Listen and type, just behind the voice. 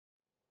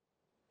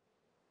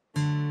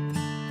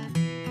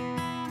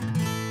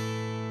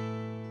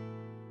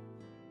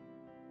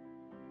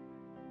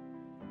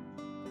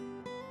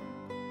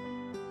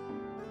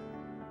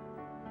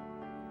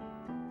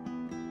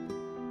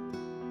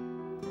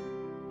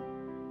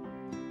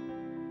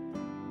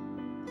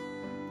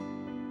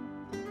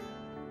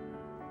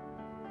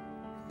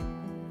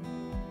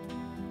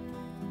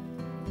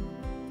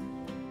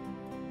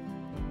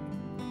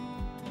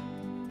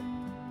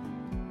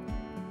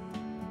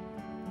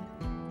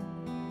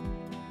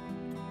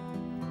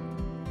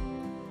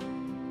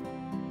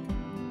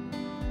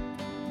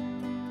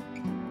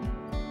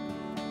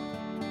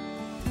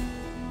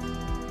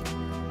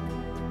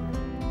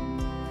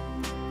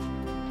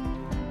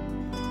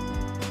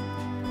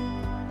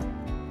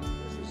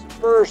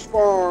first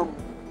farm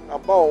I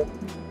bought,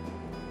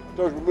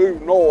 because we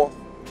moved north,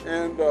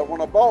 and when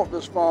I bought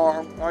this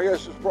farm, I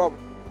guess it's probably,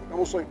 I'm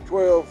gonna say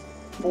 12,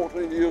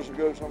 14 years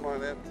ago, something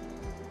like that,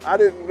 I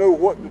didn't know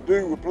what to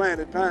do with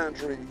planted pine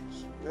trees.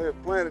 They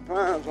had planted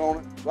pines on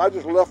it, so I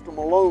just left them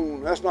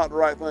alone. That's not the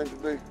right thing to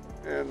do.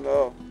 And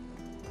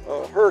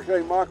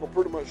Hurricane Michael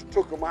pretty much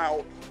took them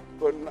out.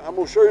 But I'm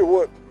gonna show you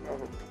what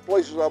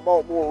places I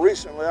bought more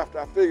recently after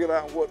I figured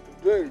out what to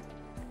do.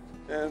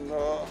 And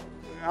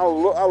I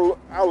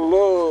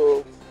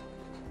love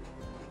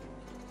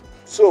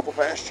silver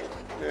pasture,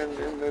 and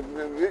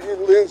it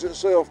lends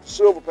itself to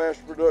silver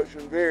pasture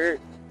production very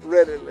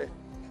readily.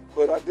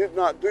 But I did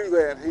not do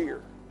that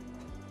here.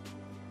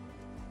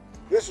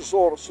 This is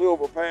sort of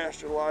silver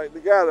pasture like.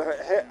 The guy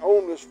that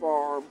owned this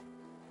farm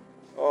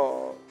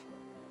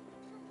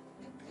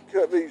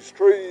cut these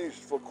trees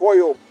for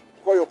quail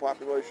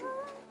population.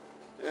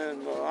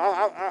 And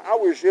I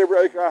wish every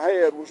acre I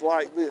had was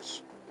like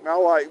this. And I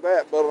like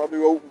that, but I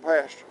do open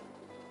pasture.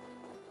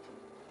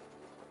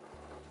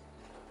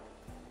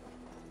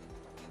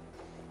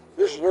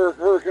 This is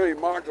Hurricane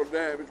Michael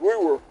damage. We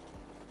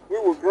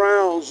were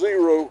ground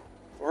zero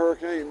for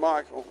Hurricane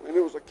Michael, and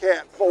it was a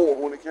Cat 4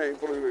 when it came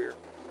through here.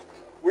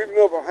 We've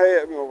never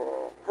had,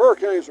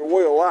 hurricanes are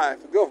way of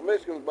life. The Gulf of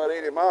Mexico is about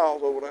 80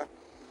 miles over there.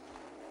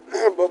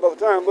 But by the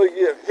time they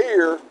get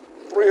here,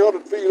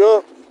 300 feet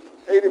up,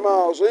 80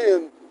 miles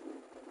in,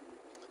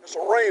 it's a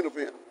rain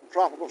event.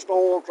 Tropical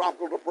storm,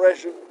 tropical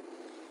depression.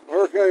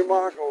 Hurricane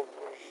Michael.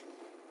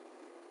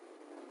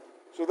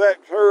 So that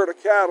herd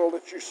of cattle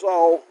that you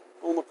saw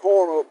on the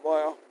corner up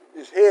there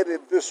is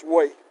headed this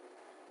way.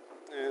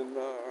 And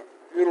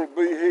it'll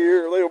be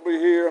here, they'll be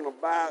here in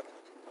about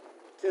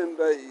 10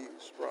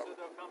 days, probably. So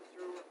they'll come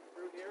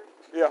through here?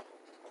 Yeah.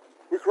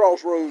 We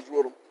cross roads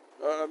with them.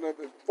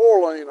 The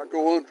 4-lane, I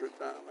go under it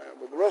down there,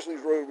 but the rest of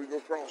these roads, we go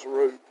across the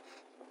road.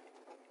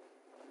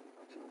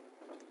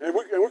 And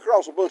we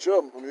cross a bunch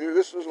of them. I mean,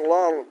 this is a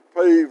lot of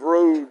paved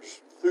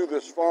roads through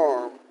this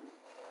farm.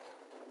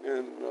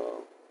 And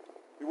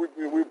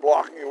we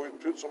block it, we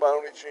put somebody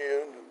on each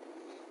end.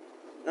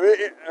 I mean,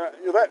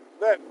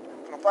 that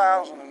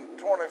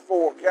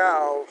 1,024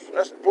 cows,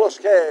 that's plus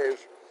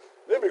calves,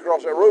 they'll be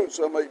across that road in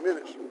 7-8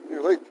 minutes.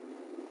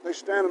 They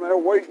standing there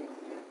waiting.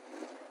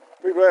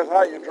 People ask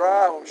how you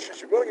drive them.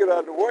 Shit, you better get out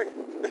of the way.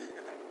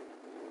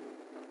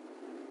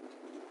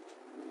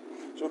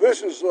 So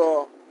this is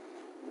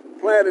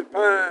planted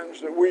pines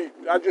that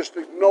I just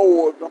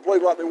ignored. I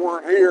played like they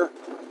weren't here.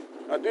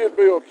 I did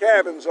build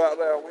cabins out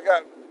there. We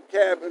got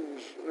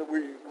cabins that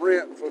we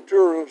rent for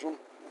tourism,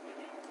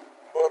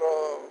 but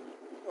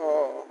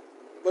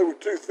they were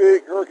too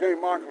thick. Hurricane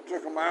Michael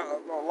took them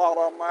out, a lot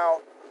of them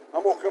out.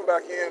 I'm gonna come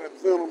back in and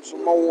thin them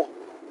some more,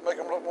 make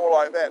them look more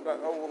like that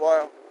over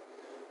there.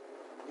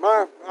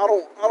 I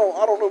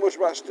don't know much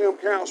about stem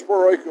counts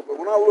per acre, but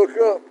when I look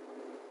up,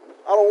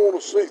 I don't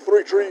want to see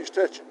 3 trees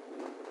touching.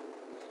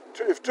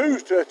 If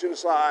 2's touching,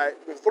 it's all right.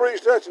 If 3's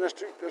touching, that's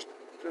too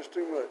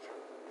much.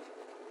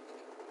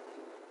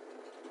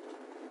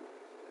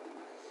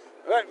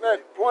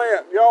 That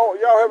plant, y'all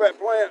have that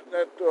plant,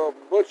 that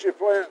butchie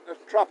plant,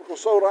 that tropical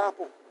soda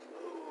apple?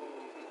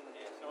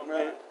 It's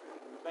Man.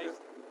 invasive.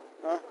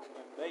 Huh?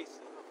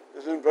 Invasive.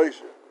 It's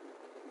invasive.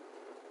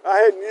 I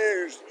hadn't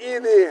used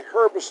any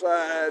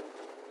herbicide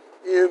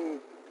in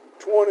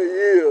 20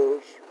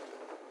 years,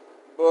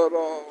 but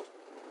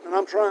and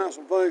I'm trying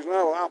some things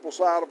now with apple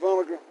cider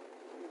vinegar.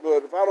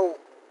 But if I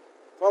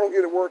don't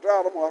get it worked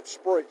out, I'm gonna have to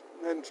spray.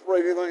 I hadn't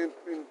sprayed anything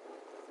in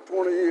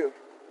 20 years.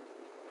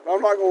 But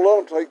I'm not gonna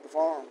let them take the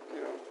farm.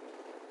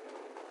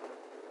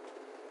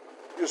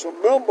 It's a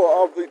member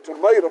of the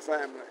tomato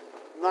family,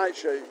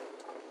 nightshade,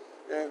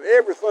 and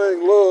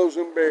everything loves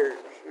them berries.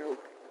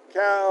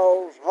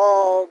 Cows,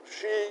 hogs,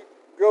 sheep,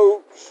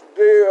 goats,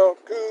 deer,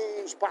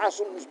 coons,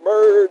 possums,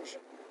 birds,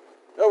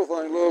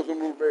 everything loves them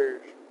little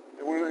berries.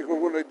 And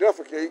when they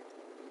defecate,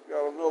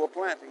 got another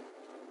planting.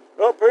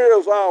 Up here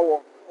is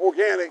our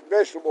organic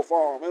vegetable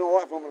farm. They don't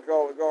like for me to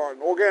call it a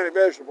garden. Organic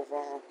vegetable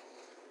farm.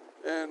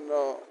 And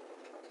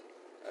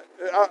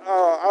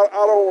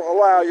I don't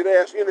allow you to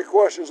ask any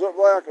questions up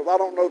there because I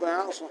don't know the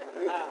answer.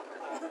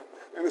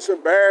 And it's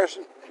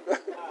embarrassing.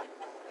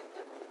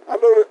 I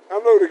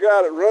know the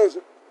guy that runs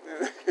it.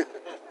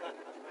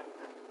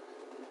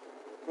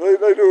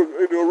 They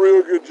do a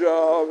real good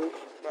job. It's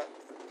about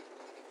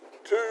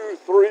 2,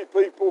 3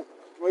 people.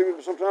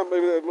 Sometimes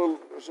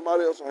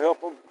somebody else will help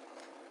them.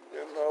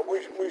 And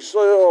we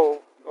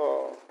sell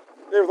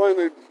everything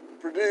they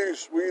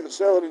produce. We either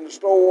sell it in the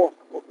store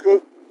or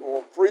cook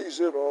or freeze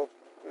it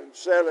and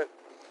sell it.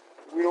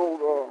 We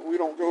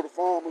don't go to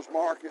farmers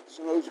markets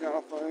and those kind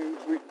of things.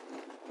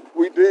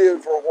 We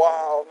did for a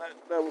while, and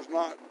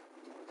that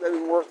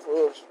didn't work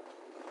for us.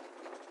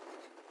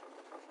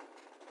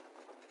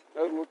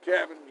 That little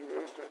cabin you were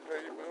going to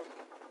tell you about.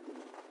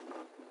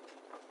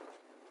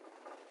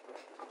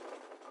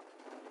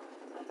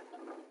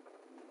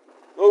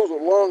 Those are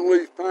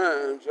longleaf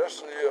pines.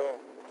 That's the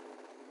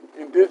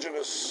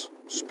indigenous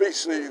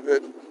species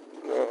that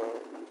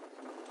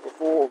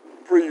before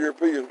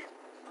pre-Europeans.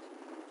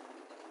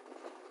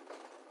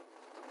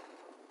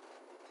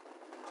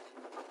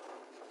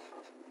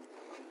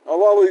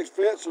 lot of these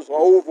fences are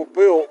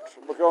overbuilt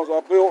because I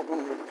built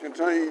them to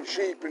contain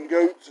sheep and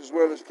goats as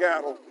well as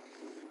cattle.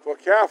 For a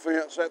cow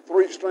fence, that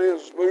 3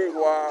 strands of smooth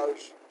wire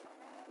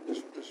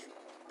is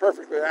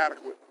perfectly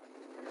adequate.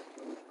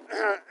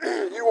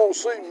 You won't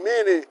see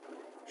many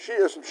sheep.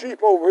 There's some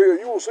sheep over here.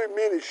 You won't see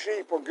many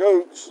sheep or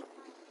goats.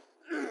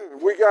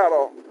 We got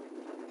a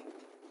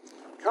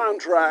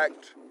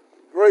contract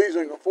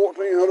grazing a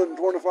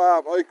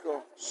 1,425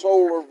 acre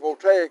solar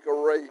voltaic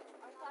array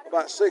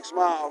about 6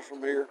 miles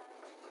from here.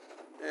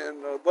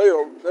 And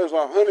there's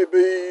our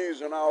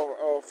honeybees and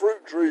our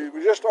fruit trees.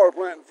 We just started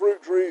planting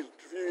fruit trees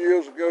a few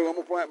years ago. I'm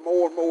going to plant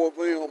more and more of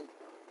them.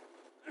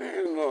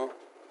 And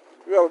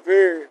we got a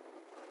very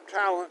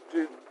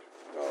talented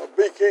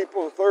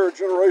beekeeper, a 3rd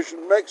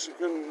generation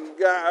Mexican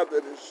guy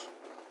that is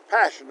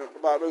passionate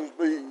about those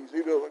bees.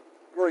 He does a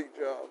great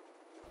job.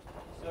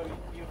 So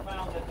you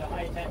found that the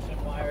high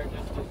tension wire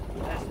just is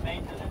less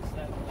maintenance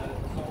than the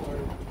solar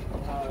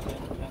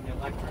than the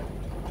electric?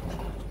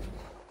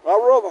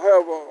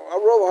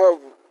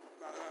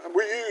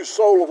 We use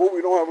solar when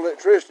we don't have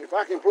electricity. If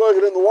I can plug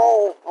it in the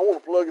wall, I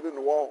want to plug it in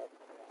the wall.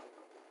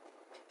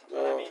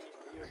 I mean,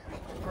 you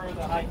prefer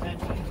the high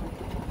tension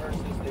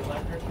versus the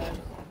electric fence?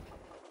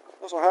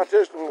 That's a high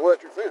tension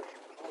electric fence.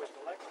 Oh, it's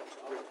electric.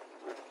 Oh.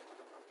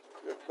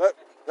 Yeah,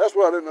 that's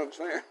what I didn't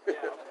understand. Yeah,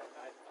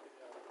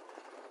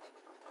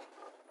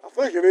 I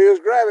think it is.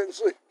 Grab it and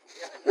see.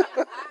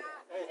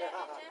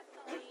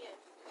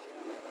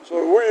 So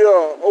over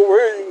here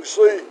you can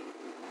see an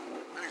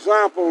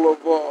example of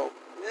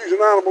using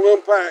animal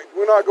impact.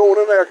 We're not going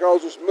in there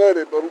because it's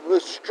muddy, but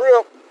this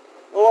strip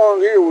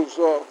along here was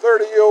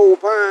 30-year-old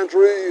pine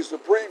trees the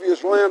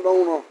previous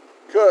landowner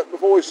cut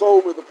before he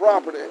sold me the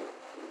property.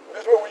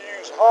 This is where we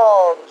use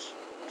hogs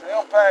to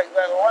impact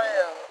that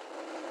land.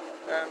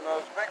 And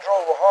there's a big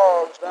drove of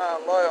hogs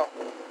down there.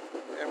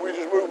 And we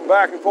just move them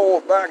back and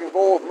forth, back and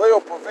forth.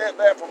 They'll prevent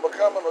that from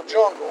becoming a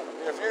jungle.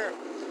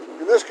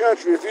 In this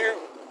country, if you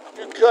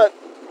cut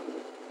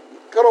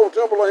over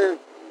timberland,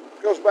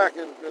 it goes back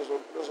in as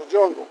a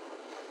jungle.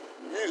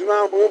 Using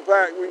animal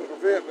impact, we can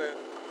prevent that.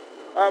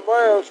 Out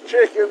there's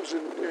chickens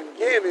and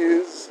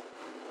guineas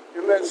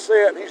in that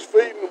set. He's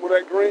feeding them with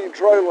that green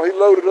trailer. He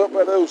loaded up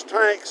at those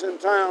tanks in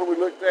town we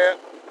looked at.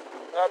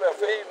 Out there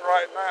feeding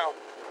right now.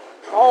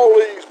 All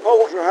these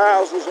poultry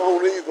houses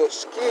on either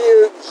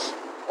skids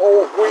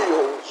or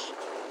wheels.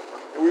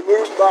 And we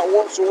move them about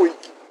once a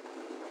week.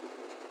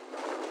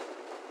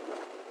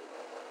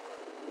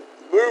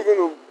 Moving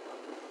them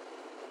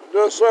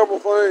does several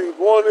things.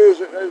 One is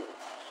it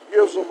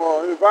gives them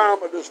an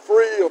environment that's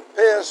free of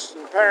pests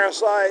and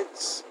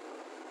parasites.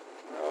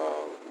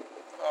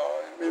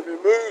 If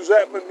it moves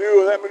that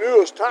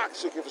manure is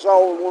toxic if it's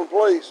all in one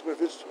place. But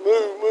if it's move,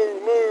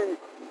 it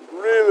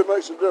really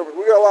makes a difference.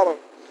 We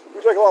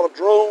take a lot of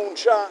drone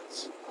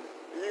shots.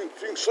 You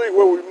can see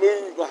where we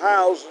move the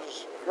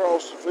houses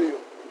across the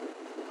field.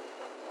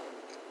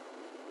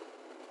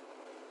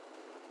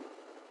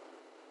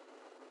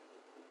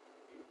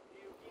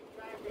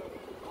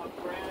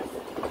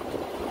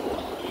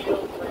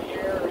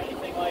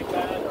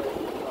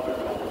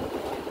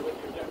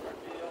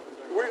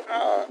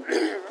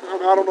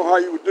 I don't know how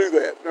you would do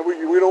that. Now,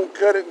 we don't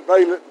cut it and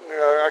bale it.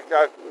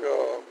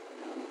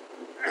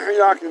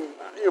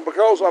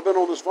 Because I've been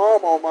on this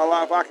farm all my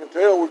life, I can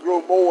tell we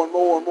grow more and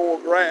more and more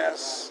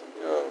grass.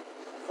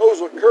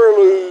 Those are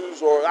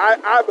curlews, or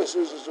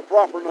ibises is the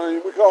proper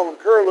name. We call them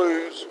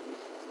curlews.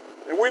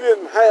 And we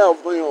didn't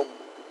have them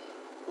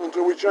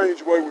until we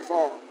changed the way we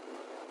farm.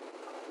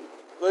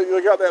 They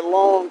got that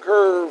long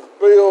curved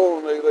bill,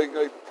 and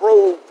they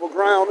probe for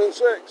ground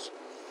insects.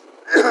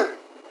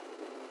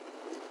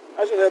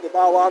 I just had the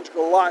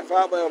biological life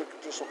out there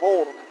to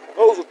support them.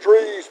 Those are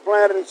trees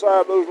planted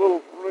inside those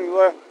little trees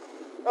there.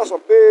 That's a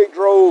big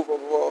drove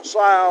of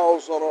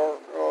sows that are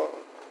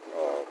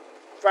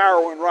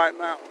farrowing right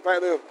now. In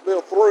fact,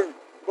 they're through. A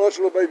bunch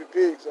of little baby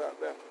pigs out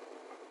there.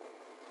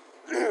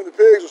 The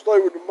pigs will stay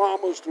with the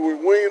mamas till we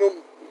wean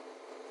them.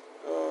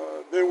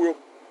 Then we'll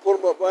put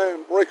them up there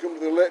and break them to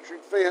the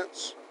electric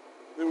fence.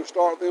 Then we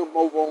start them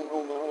move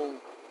on their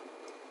own.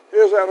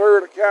 Here's that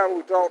herd of cattle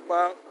we talked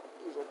about.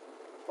 There's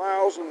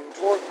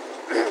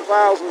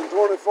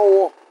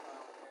 1,024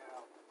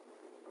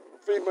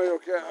 female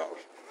cows.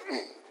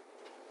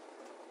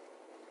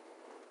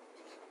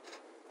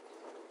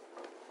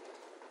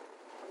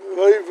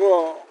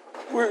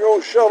 We're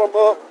going to shut them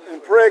up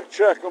and preg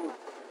check them.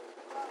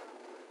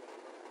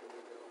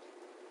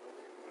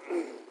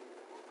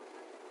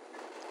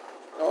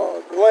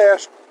 The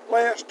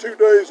last 2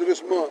 days of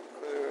this month.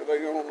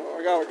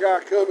 I got a guy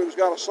coming who's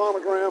got a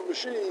sonogram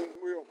machine.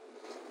 We'll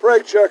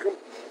preg check them.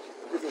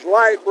 If it's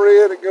light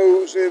bred, it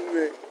goes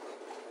in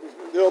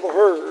the other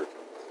herd.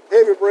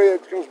 Heavy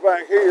bred comes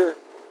back here.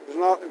 If it's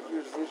not, if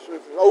it's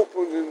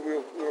open, then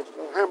we'll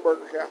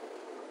hamburger cow.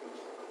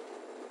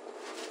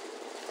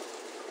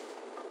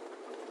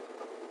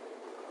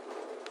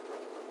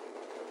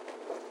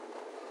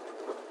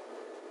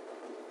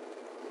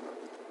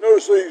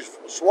 Notice these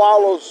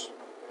swallows.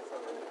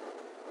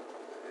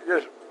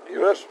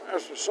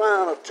 That's a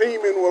sign of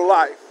teeming with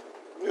life.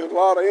 There's a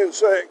lot of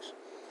insects.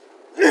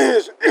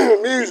 It's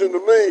amusing to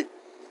me,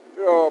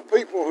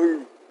 people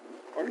who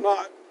are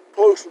not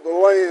close to the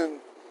land.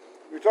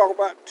 We talk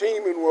about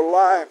teeming with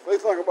life. They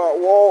think about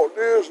Walt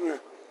Disney,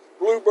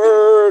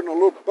 Bluebird, and a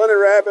little bunny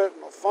rabbit,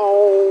 and a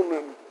fawn,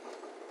 and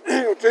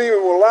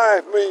teeming with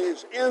life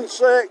means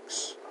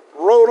insects,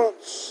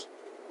 rodents,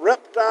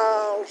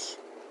 reptiles,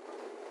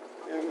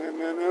 and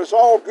it's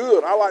all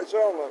good. I like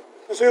selling them.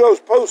 You see those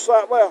posts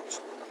out there?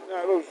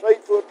 Those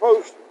 8-foot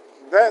posts?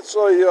 That's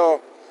a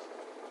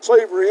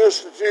Savory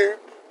Institute.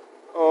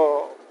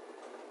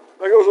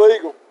 There goes the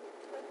eagle.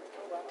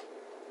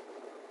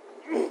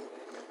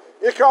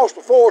 It cost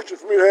a fortune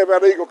for me to have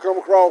that eagle come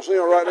across in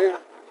right there.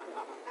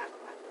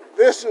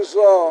 This is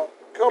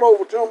cut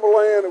over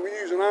timberland, and we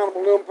use an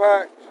animal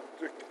impact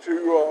to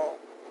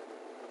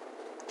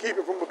keep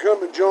it from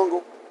becoming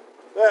jungle.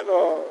 That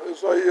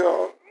is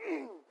a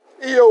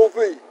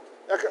EOV,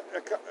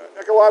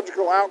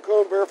 ecological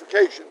outcome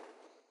verification.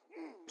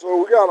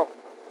 So we got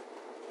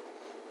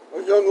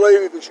a young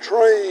lady that's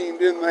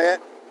trained in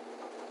that,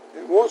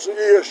 and once a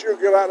year she'll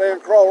get out there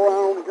and crawl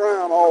around on the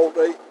ground all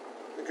day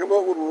and come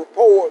up with a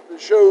report that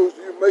shows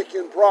you're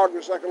making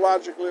progress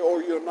ecologically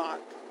or you're not.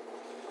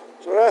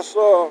 So that's,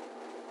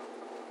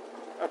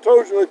 I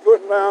told you they're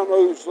putting down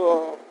those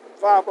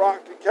fiber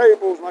optic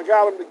cables, and I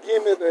got them to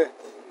give me the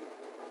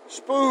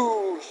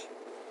spools.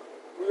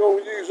 We're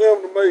going to use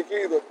them to make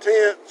either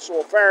tents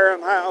or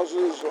farm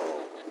houses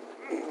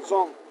or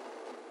something.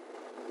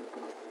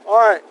 All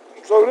right,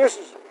 so this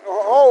is,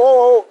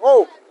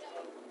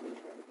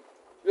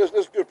 This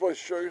is a good place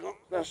to show you something.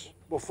 That's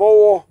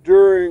before,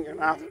 during, and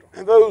after.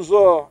 And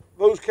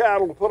those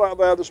cattle put out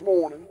there this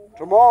morning.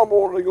 Tomorrow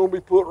morning they're going to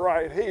be put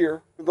right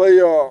here.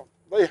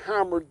 They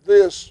hammered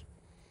this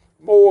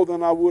more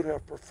than I would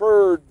have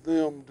preferred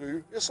them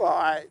to. It's all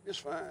right. It's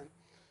fine.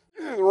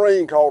 The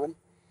rain caught them.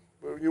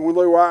 But when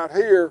they were out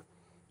here,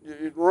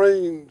 it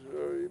rained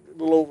a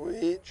little over an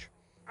inch.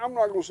 I'm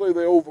not going to say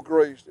they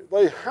overgrazed it.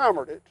 They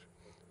hammered it,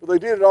 but they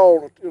did it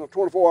all in a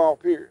 24-hour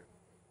period.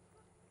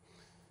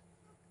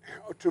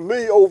 To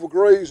me,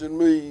 overgrazing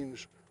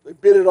means they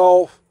bit it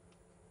off,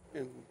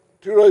 and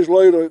 2 days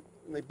later,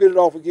 they bit it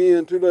off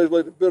again. 2 days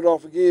later, bit it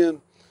off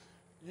again.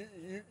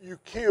 You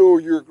kill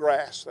your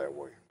grass that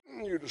way.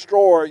 You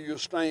destroy your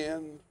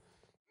stand.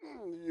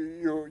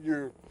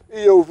 Your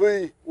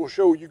EOV will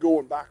show you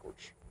going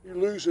backwards. You're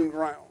losing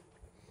ground.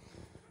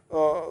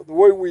 The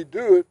way we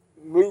do it,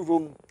 move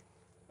them,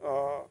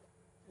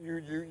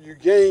 you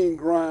gain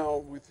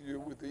ground with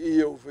the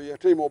EOV. I'll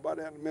tell you more about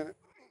that in a minute.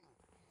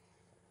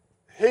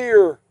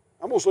 Here,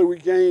 I'm going to say we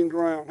gained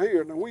ground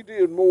here. Now, we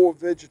did more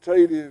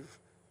vegetative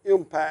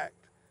impact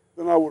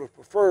than I would have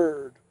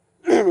preferred.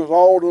 It was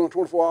all done in a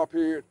 24-hour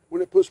period.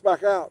 When it puts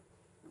back out,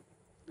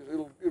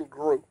 it'll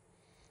grow.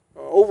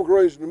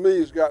 Overgrazing to me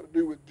has got to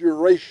do with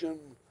duration,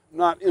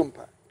 not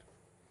impact.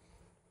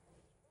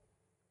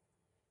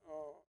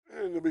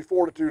 And it'll be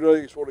 42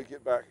 days before they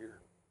get back here.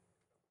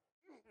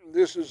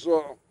 This is,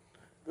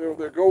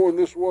 they're going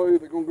this way.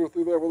 They're going to go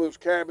through there where those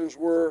cabins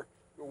were.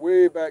 Go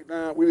way back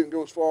down. We didn't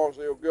go as far as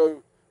they'll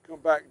go. Come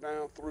back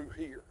down through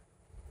here.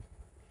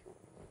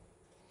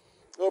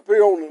 Up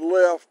here on the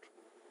left,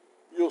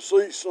 you'll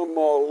see some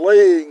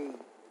laying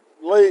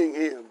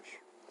hens.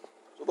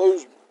 So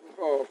those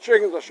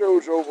chickens I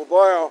showed you over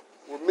there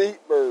were meat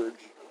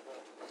birds.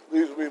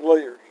 These will be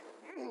layers.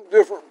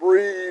 Different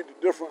breed,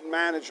 different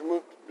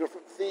management,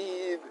 different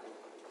feed.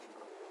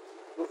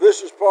 So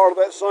this is part of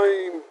that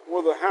same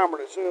with the hammer.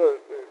 It's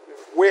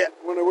wet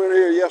when they went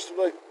here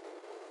yesterday.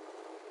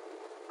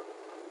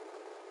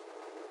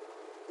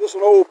 This is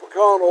an old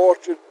pecan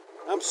orchard.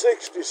 I'm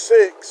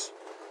 66,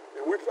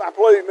 and I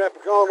played in that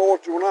pecan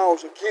orchard when I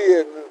was a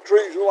kid, and the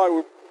trees look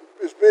like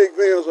as big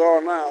then as they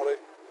are now.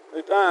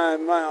 They're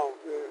dying now.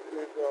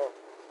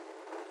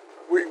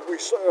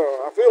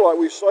 I feel like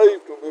we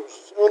saved them. It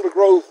was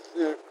undergrowth.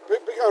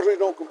 Pecan trees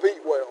don't compete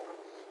well.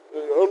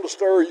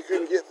 Understir, you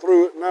couldn't get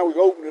through it, and now we've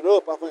opened it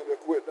up. I think they'll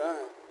quit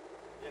dying.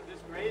 Yeah,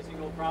 this grazing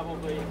will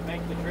probably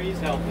make the trees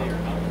healthier,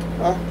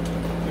 huh? Huh?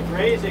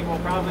 Grazing will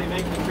probably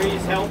make the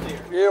trees healthier.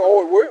 Yeah,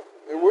 oh, it will.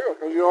 It will,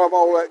 because you don't have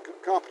all that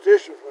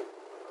competition.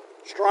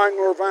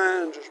 Strangler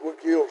vines is what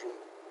kills them.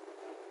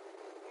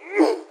 They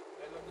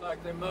look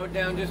like they mowed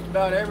down just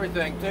about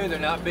everything, too. They're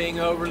not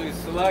being overly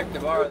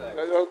selective, are they?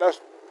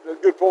 That's a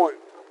good point.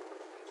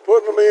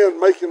 Putting them in,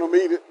 making them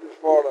eat it is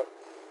part of it.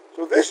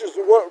 So this is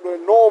what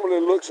it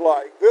normally looks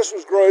like. This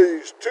was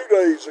grazed 2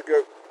 days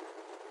ago.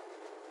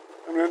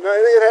 I mean,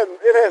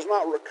 it has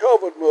not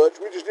recovered much.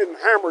 We just didn't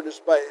hammer this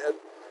bad.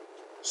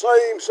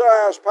 Same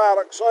size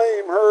paddock,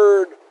 same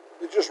herd.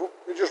 It just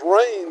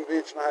rained an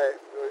inch and a half.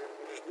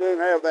 It just didn't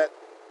have that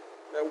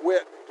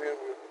wet to begin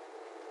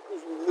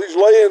with. These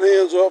laying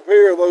hens up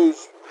here,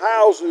 those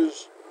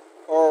houses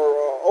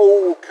are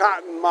old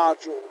cotton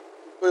module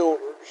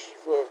builders.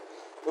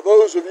 For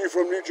those of you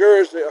from New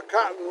Jersey, a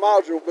cotton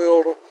module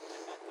builder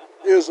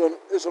is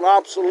an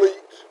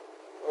obsolete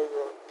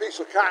piece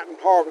of cotton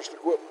harvest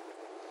equipment.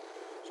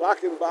 So I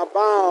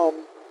buy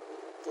them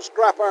for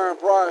scrap iron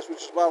price,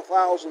 which is about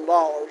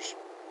 $1,000,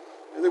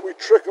 and then we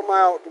trick them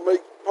out to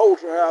make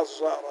poultry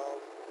houses out of.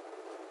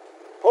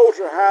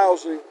 Poultry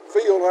housing,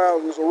 field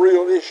housing is a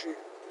real issue.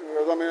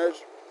 Because, I mean,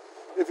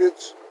 if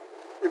it's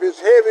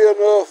heavy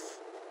enough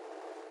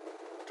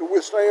to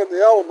withstand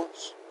the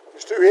elements,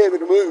 it's too heavy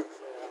to move.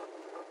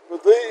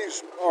 But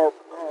these are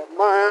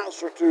my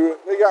answer to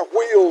it. They got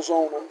wheels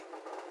on them.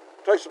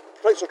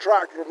 Takes a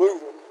tractor to move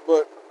them,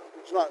 but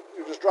it's not.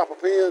 You just drop a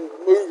pin,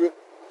 move it.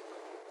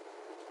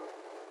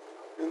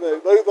 And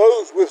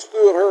those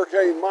withstood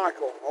Hurricane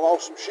Michael. I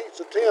lost some sheets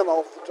of tin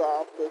off the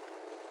top, but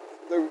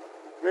they were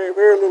very,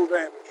 very little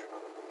damage.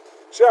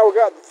 See how we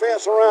got the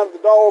fence around the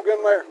dog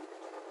in there?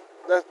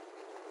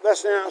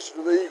 That's the answer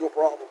to the eagle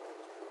problem.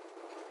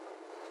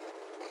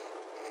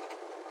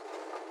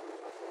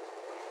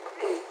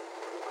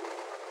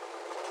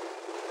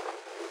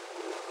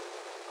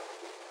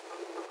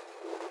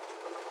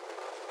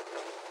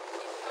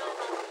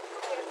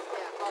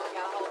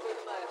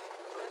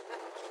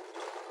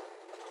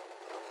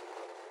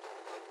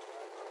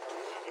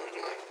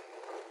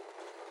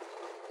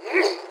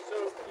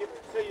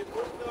 So you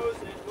move those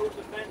and move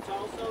the fence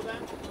also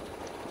then?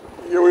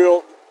 You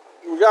will.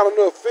 We got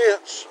enough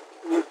fence.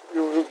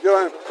 You'll get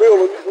out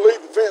and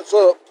leave the fence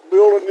up,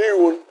 build a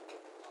new one,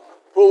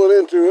 pull it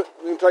into it,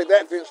 and then take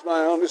that fence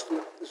down. This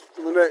to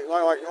the next,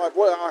 like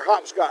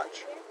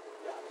hopscotch.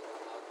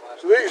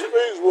 So these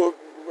will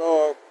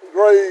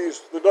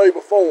graze the day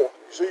before.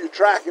 So you're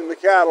tracking the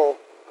cattle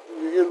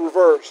in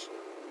reverse.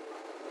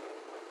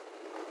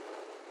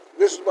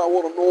 This is about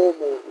what a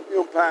normal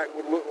impact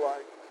would look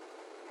like.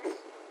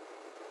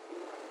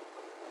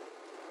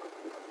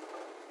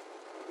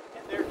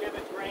 And they're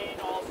given grain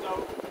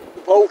also?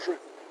 The poultry.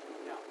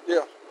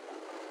 Yeah.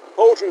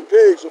 Poultry and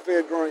pigs are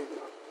fed grain.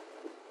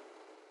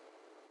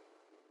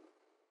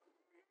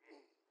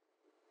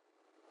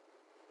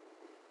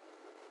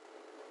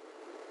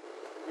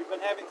 We've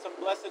been having some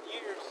blessed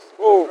years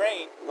Oh, with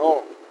grain.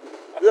 Oh.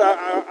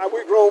 Yeah,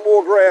 we've grown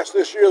more grass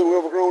this year than we've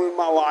ever grown in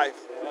my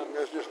life. Yeah.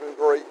 It's just been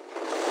great.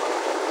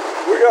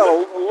 We got a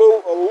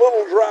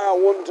little dry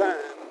one time.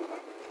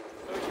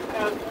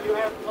 So you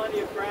have plenty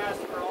of grass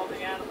for all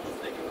the animals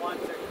that you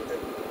want to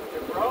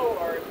grow,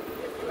 or if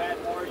you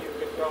had more, you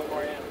could grow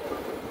more animals?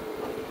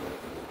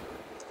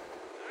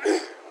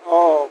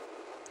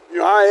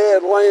 I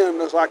add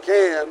land as I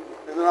can,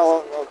 and then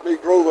I'll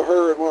grow the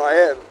herd when I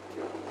add it.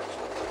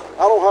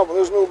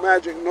 There's no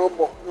magic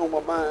number on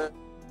my mind.